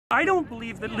I don't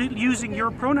believe that using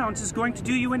your pronouns is going to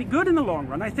do you any good in the long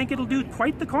run. I think it'll do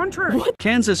quite the contrary.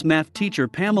 Kansas math teacher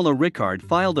Pamela Rickard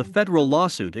filed a federal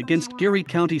lawsuit against Geary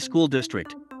County School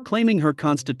District, claiming her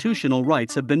constitutional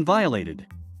rights have been violated.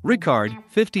 Rickard,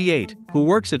 58, who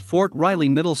works at Fort Riley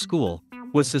Middle School,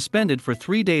 was suspended for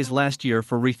 3 days last year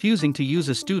for refusing to use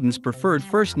a student's preferred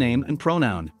first name and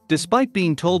pronoun. Despite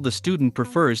being told the student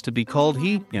prefers to be called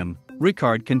he, him,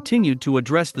 Rickard continued to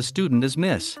address the student as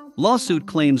Miss. Lawsuit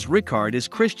claims Rickard is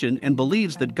Christian and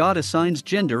believes that God assigns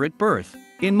gender at birth.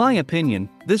 In my opinion,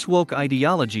 this woke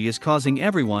ideology is causing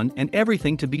everyone and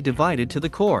everything to be divided to the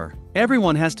core.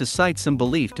 Everyone has to cite some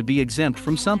belief to be exempt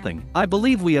from something. I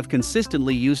believe we have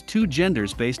consistently used two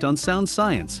genders based on sound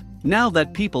science. Now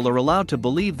that people are allowed to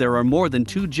believe there are more than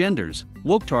two genders,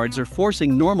 woketards are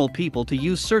forcing normal people to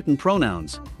use certain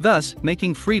pronouns, thus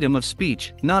making freedom of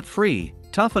speech not free.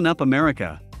 Toughen up,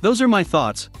 America. Those are my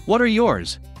thoughts. What are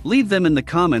yours? Leave them in the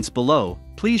comments below.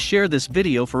 Please share this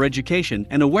video for education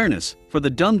and awareness. For the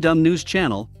Dum Dum News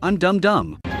Channel, I'm Dum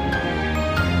Dum.